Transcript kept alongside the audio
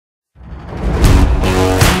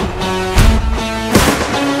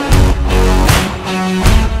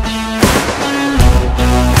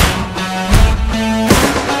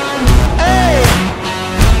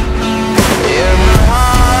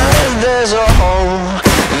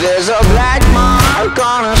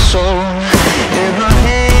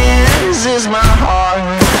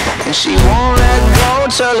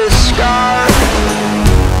till it's scarred.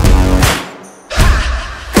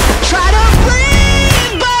 Try to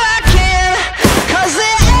breathe, but I can't, 'cause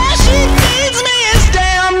the air she feeds me is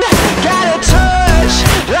damned. Got a touch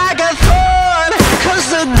like a thorn, 'cause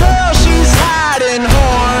the girl she's hiding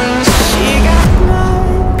horns. She got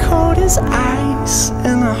blood cold as ice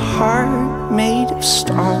and a heart made of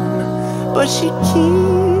stone, but she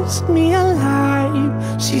keeps me alive.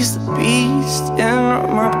 She's the beast in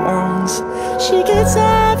my bones. She gets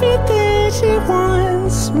everything she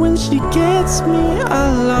wants when she gets me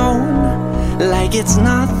alone, like it's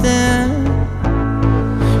nothing.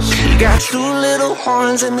 She got two little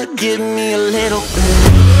horns and they give me a little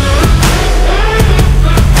bit.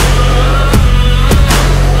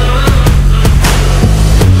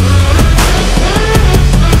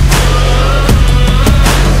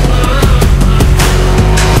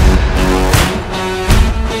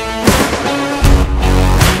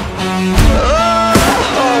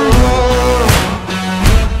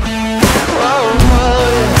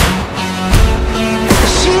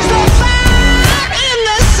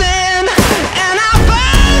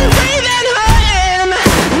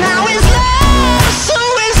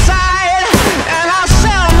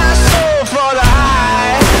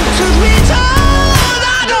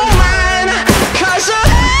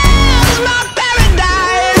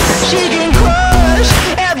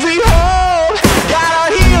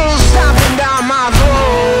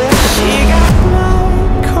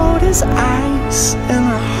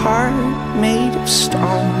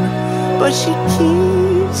 But she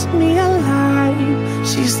keeps me alive.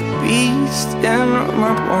 She's the beast in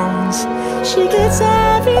my bones. She gets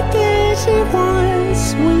everything she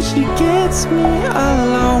wants when she gets me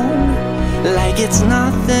alone, like it's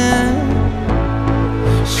nothing.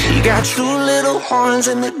 She got two little horns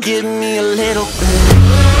and they give me a little bit.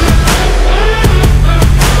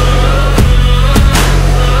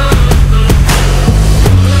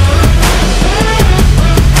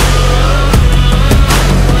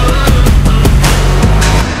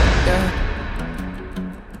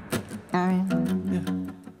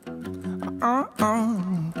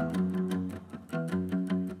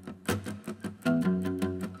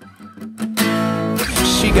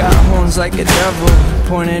 She got horns like a devil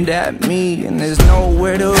pointed at me, and there's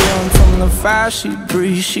nowhere to run from the fire she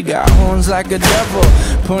breathes. She got horns like a devil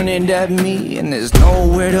pointed at me, and there's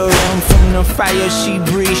nowhere to run from the fire she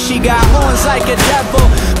breathes. She got horns like a devil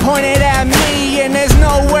pointed at me, and there's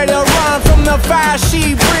nowhere to run from the fire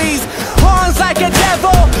she breathes. Horns like a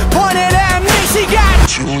devil pointed at me. She got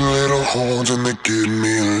two little horns and they give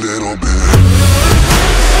me